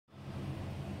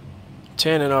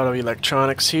Tanin Auto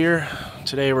Electronix here.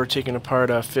 Today we're taking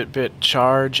apart a Fitbit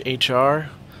Charge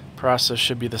HR. Process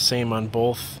should be the same on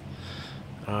both.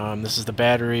 This is the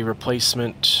battery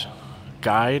replacement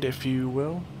guide, if you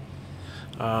will.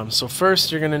 So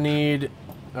first you're going to need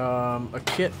a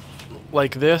kit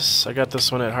like this. I got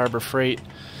this one at Harbor Freight.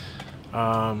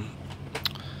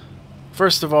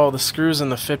 First of all, the screws in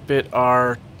the Fitbit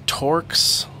are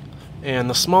Torx, and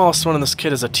the smallest one in this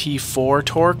kit is a T4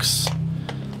 Torx.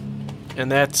 And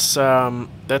that's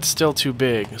still too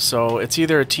big, so it's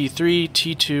either a T3,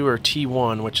 T2, or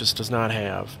T1, which this does not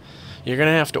have. You're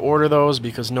going to have to order those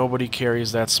because nobody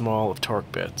carries that small of torque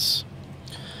bits.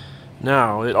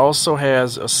 Now, it also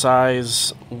has a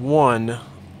size 1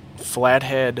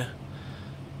 flathead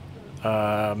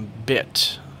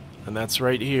bit, and that's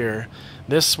right here.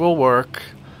 This will work.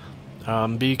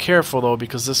 Be careful though,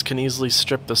 because this can easily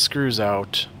strip the screws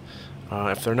out.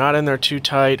 If they're not in there too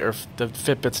tight, or if the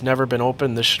Fitbit's never been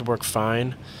opened, this should work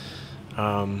fine.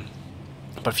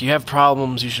 But if you have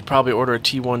problems, you should probably order a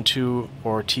T1, 2,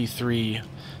 or T3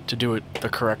 to do it the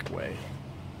correct way.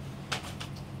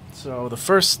 So the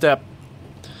first step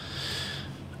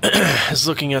is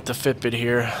looking at the Fitbit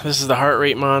here. This is the heart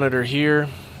rate monitor here.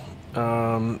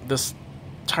 This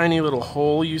tiny little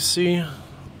hole you see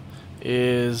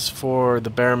is for the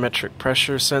barometric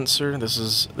pressure sensor. This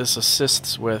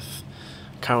assists with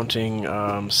counting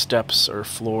steps or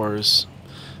floors.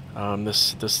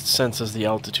 This senses the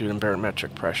altitude and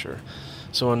barometric pressure.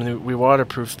 So when we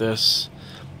waterproof this,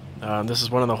 this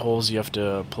is one of the holes you have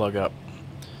to plug up.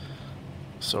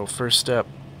 So first step,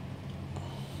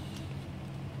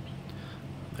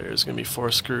 there's going to be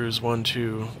 4 screws, 1,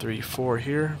 2, 3, 4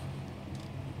 here.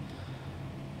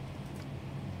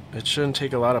 It shouldn't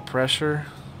take a lot of pressure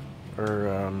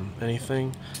or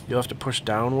anything. You'll have to push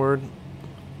downward.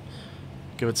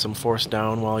 Give it some force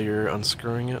down while you're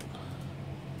unscrewing it.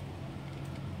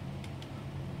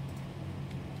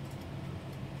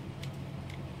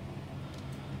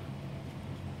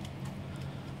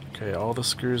 Okay, all the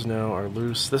screws now are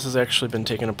loose. This has actually been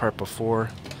taken apart before,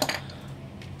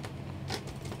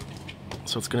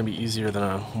 so it's going to be easier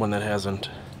than one that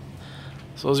hasn't.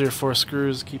 So those are your 4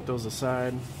 screws. Keep those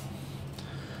aside.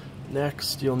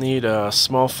 Next, you'll need a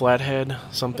small flathead,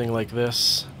 something like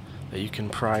this, that you can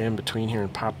pry in between here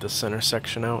and pop the center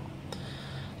section out.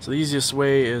 So the easiest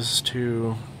way is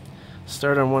to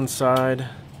start on one side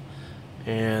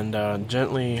and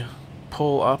gently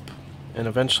pull up, and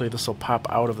eventually this will pop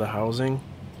out of the housing.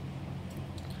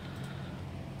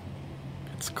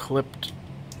 It's clipped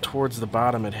towards the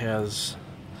bottom. It has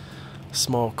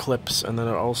small clips, and then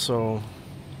it also,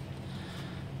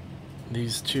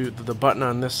 these two, the button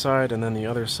on this side and then the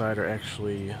other side, are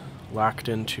actually locked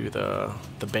into the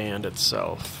band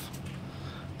itself.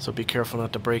 So be careful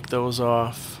not to break those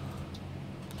off.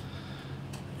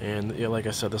 And yeah, like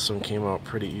I said, this one came out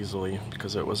pretty easily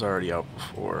because it was already out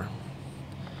before.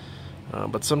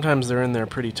 But sometimes they're in there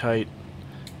pretty tight,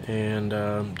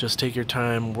 and just take your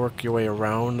time, work your way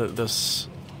around this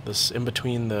in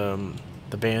between the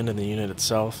band and the unit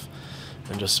itself,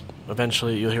 and just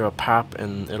eventually you'll hear a pop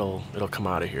and it'll come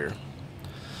out of here.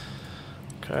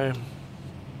 Okay.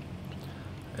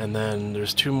 And then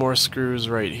there's 2 more screws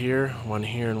right here, one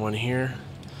here and one here.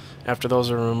 After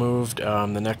those are removed, the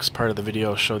next part of the video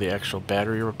will show the actual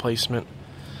battery replacement.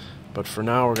 But for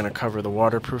now, we're going to cover the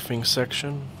waterproofing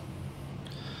section.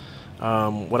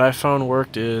 What I found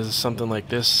worked is something like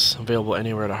this, available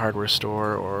anywhere at a hardware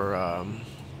store or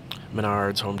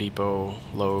Menards, Home Depot,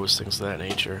 Lowe's, things of that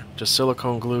nature. Just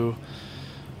silicone glue,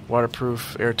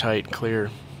 waterproof, airtight, clear.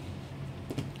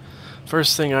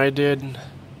 First thing I did,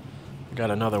 got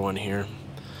another one here,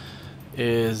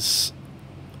 is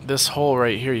this hole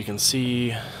right here. You can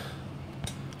see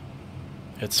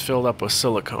it's filled up with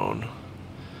silicone.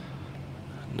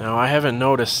 Now, I haven't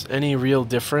noticed any real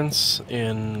difference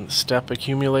in step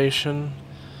accumulation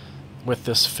with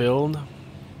this filled.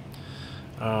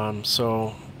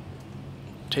 So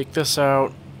take this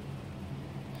out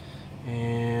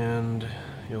and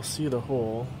you'll see the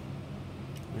hole.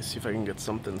 Let me see if I can get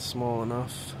something small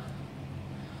enough.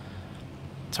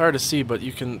 It's hard to see, but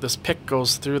you can. This pick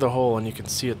goes through the hole, and you can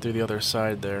see it through the other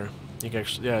side there. You can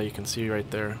actually, yeah, you can see right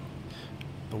there,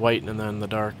 the white and then the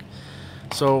dark.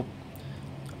 So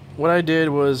what I did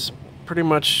was pretty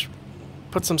much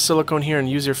put some silicone here and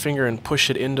use your finger and push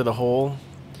it into the hole,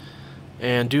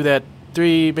 and do that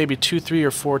maybe 2, 3,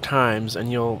 or 4 times,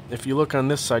 and if you look on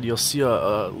this side, you'll see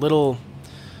a little,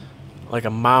 like a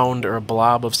mound or a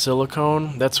blob of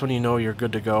silicone. That's when you know you're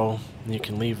good to go, and you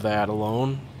can leave that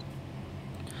alone.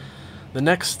 The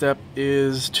next step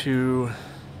is to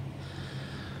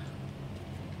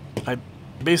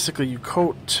basically you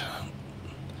coat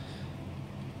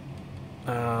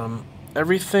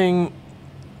everything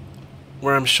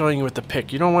where I'm showing you with the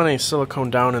pick. You don't want any silicone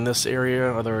down in this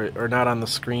area or not on the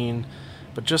screen,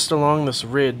 but just along this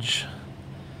ridge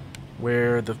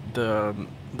where the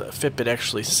Fitbit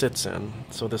actually sits in.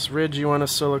 So this ridge you want to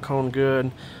silicone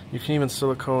good. You can even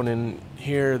silicone in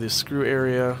here, the screw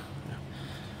area,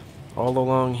 all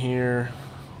along here,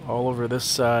 all over this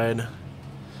side.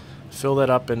 Fill that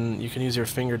up, and you can use your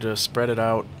finger to spread it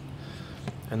out.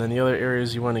 And then the other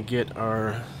areas you want to get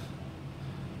are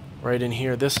right in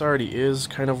here. This already is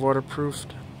kind of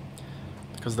waterproofed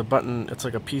because the button, it's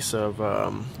like a piece of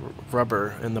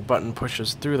rubber, and the button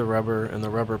pushes through the rubber, and the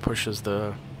rubber pushes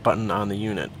the button on the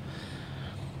unit.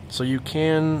 So you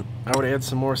can, I would add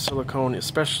some more silicone,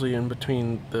 especially in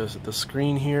between the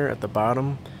screen here at the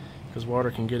bottom, because water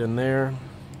can get in there,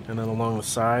 and then along the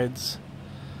sides.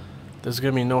 There's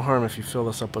going to be no harm if you fill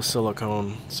this up with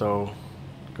silicone, so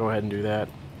go ahead and do that.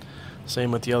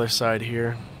 Same with the other side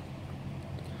here.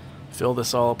 Fill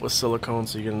this all up with silicone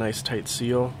so you get a nice tight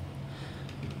seal.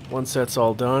 Once that's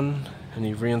all done and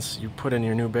you put in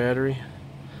your new battery,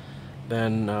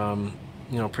 then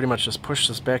you know, pretty much just push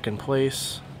this back in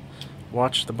place.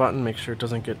 Watch the button, make sure it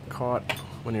doesn't get caught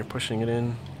when you're pushing it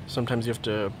in. Sometimes you have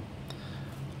to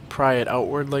pry it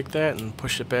outward like that and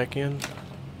push it back in.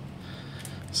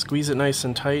 Squeeze it nice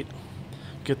and tight.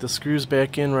 Get the screws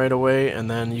back in right away, and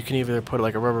then you can either put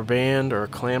like a rubber band or a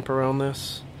clamp around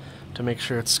this to make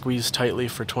sure it's squeezed tightly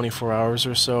for 24 hours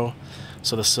or so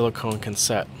the silicone can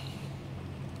set.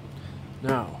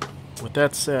 Now, with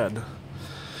that said,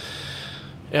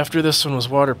 after this one was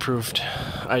waterproofed,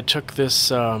 I took this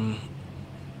to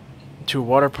a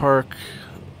water park,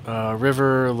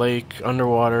 river, lake,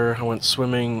 underwater. I went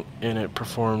swimming, and it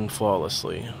performed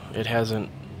flawlessly. There haven't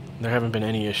been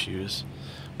any issues.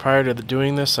 Prior to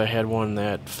doing this, I had one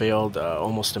that failed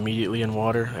almost immediately in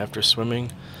water after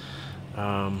swimming.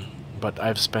 But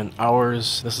I've spent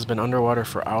hours, this has been underwater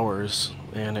for hours,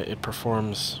 and it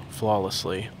performs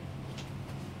flawlessly.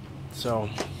 So,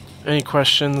 any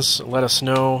questions, let us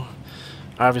know.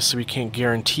 Obviously we can't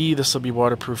guarantee this will be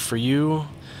waterproof for you,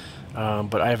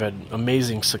 but I've had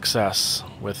amazing success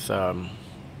with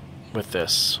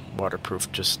this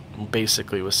waterproof, just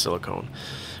basically with silicone.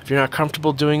 If you're not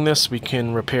comfortable doing this, we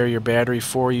can repair your battery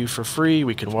for you for free.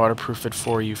 We can waterproof it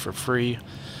for you for free.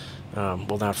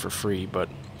 Well, not for free, but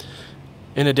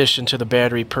in addition to the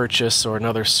battery purchase or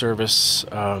another service,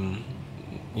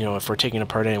 you know, if we're taking it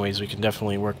apart anyways, we can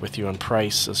definitely work with you on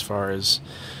price as far as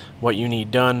what you need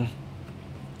done.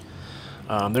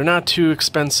 They're not too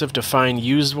expensive to find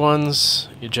used ones.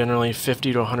 You're generally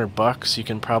 50 to 100 bucks. You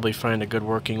can probably find a good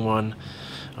working one.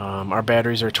 Our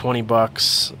batteries are 20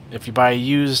 bucks. If you buy a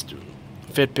used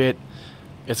Fitbit,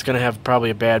 it's going to have probably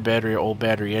a bad battery or old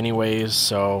battery anyways,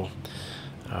 so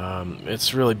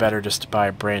it's really better just to buy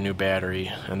a brand new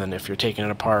battery, and then if you're taking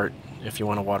it apart, if you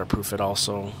want to waterproof it,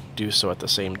 also do so at the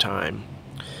same time.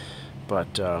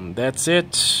 But that's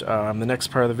it. The next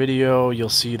part of the video, you'll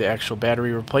see the actual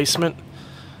battery replacement,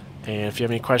 and if you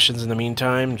have any questions in the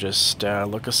meantime, just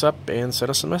look us up and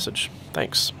send us a message.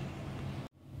 Thanks.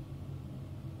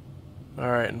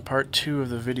 Alright, in part 2 of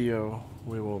the video,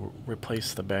 we will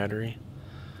replace the battery.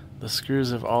 The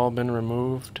screws have all been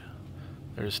removed.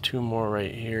 There's 2 more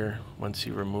right here once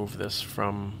you remove this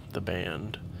from the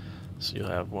band. So you'll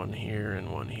have one here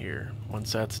and one here.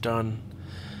 Once that's done,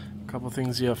 a couple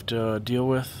things you have to deal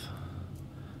with.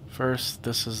 First,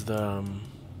 this is the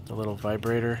little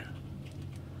vibrator,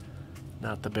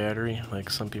 not the battery, like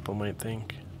some people might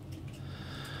think.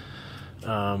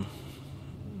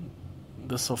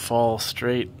 This will fall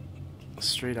straight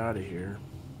out of here,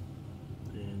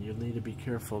 and you'll need to be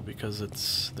careful because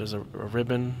there's a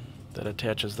ribbon that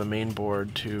attaches the main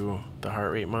board to the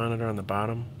heart rate monitor on the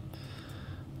bottom,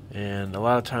 and a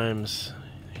lot of times,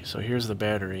 so here's the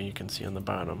battery you can see on the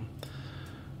bottom.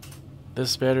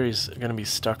 This battery is going to be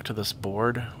stuck to this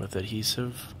board with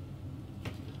adhesive,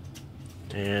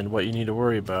 and what you need to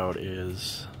worry about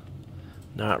is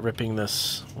not ripping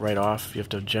this right off. You have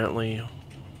to gently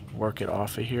work it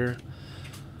off of here,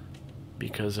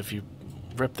 because if you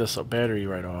rip this battery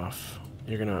right off,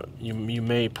 you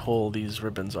may pull these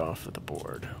ribbons off of the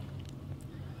board,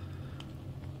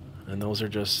 and those are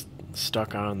just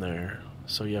stuck on there,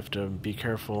 so you have to be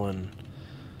careful, and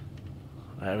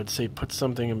I would say put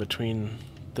something in between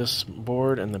this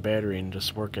board and the battery and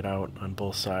just work it out on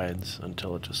both sides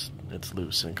until it's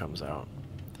loose and comes out.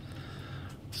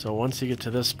 So once you get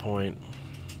to this point,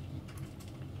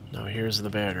 now here's the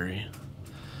battery.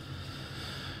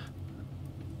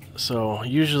 So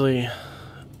usually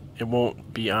it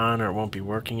won't be on or it won't be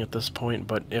working at this point,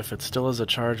 but if it still has a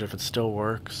charge, if it still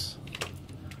works,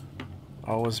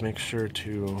 always make sure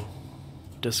to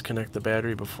disconnect the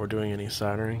battery before doing any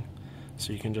soldering.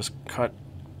 So you can just cut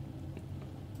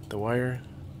the wire,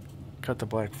 cut the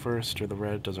black first or the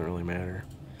red, doesn't really matter.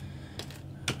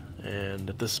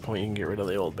 And at this point you can get rid of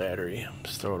the old battery,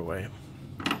 just throw it away.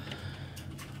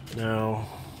 Now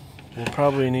we'll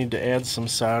probably need to add some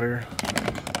solder.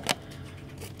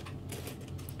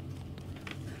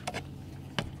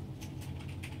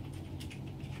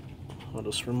 I'll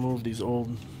just remove these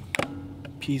old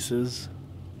pieces.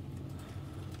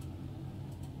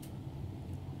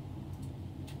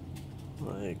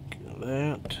 Like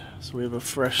that. So we have a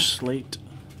fresh slate.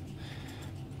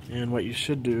 And what you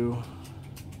should do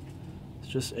is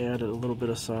just add a little bit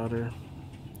of solder.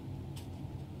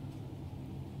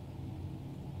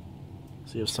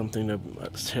 So you have something to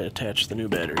attach the new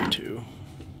battery to.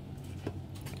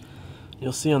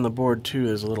 You'll see on the board too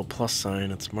there's a little plus sign,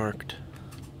 it's marked.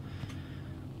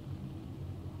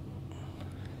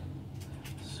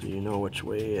 So you know which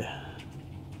way.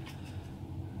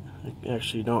 I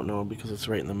actually don't know because it's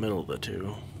right in the middle of the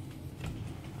two.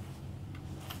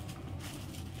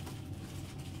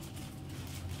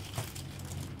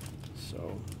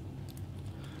 So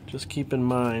just keep in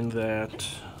mind that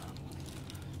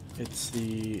it's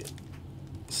the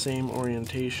same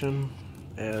orientation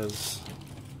as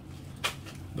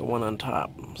the one on top.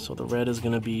 So the red is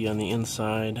going to be on the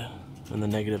inside and the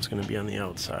negative is going to be on the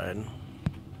outside.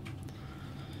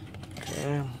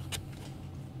 Okay.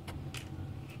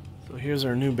 So here's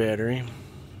our new battery.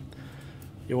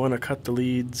 You want to cut the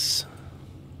leads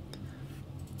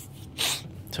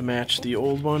to match the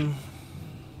old one.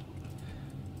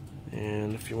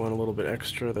 And if you want a little bit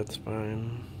extra, that's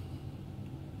fine.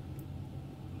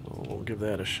 We'll give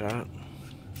that a shot.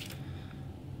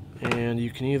 And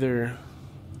you can either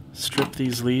strip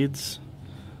these leads,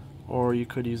 or you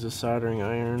could use a soldering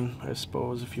iron, I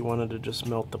suppose, if you wanted to just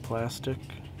melt the plastic.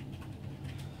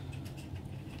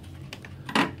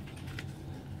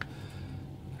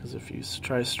 Because if you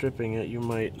try stripping it, you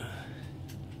might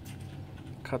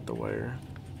cut the wire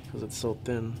because it's so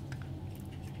thin.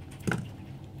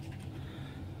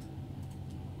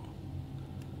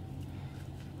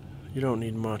 You don't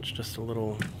need much, just a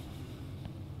little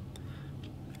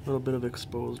bit of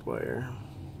exposed wire.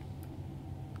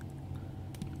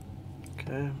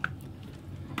 Okay.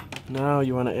 Now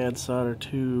you want to add solder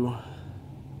to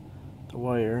the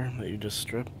wire that you just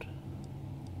stripped.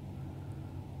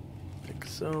 Like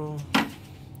so.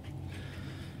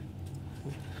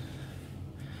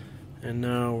 And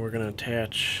now we're going to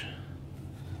attach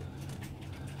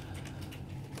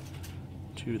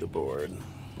to the board.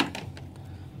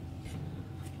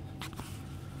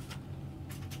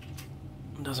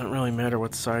 It doesn't really matter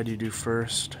what side you do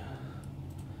first,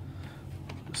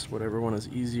 just whatever one is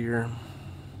easier.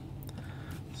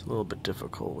 It's a little bit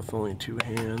difficult with only two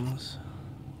hands.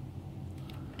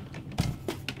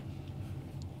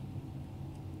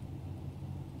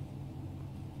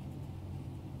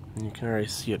 And you can already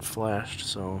see it flashed,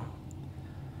 so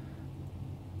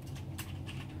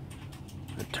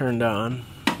it turned on.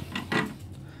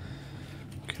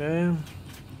 Okay.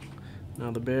 Now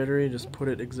the battery, just put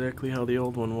it exactly how the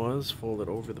old one was, fold it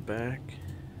over the back,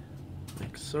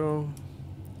 like so.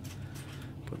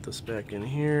 Put this back in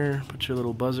here, put your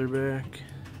little buzzer back.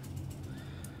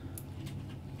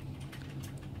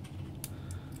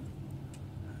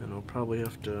 And I'll probably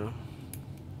have to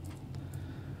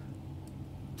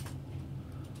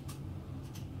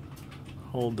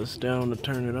hold this down to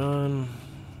turn it on.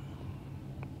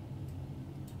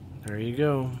 There you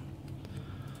go.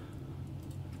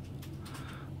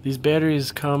 These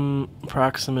batteries come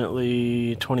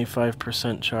approximately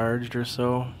 25% charged or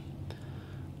so.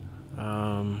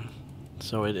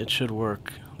 So it should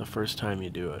work the first time you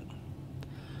do it.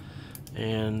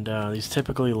 And these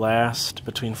typically last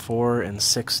between 4 and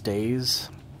 6 days.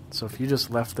 So if you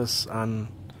just left this on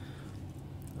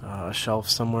a shelf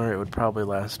somewhere, it would probably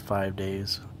last 5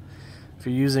 days. If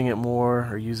you're using it more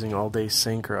or using all-day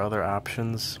sync or other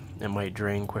options, it might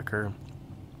drain quicker.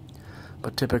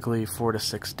 But typically 4 to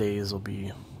 6 days will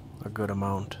be a good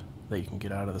amount that you can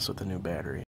get out of this with a new battery.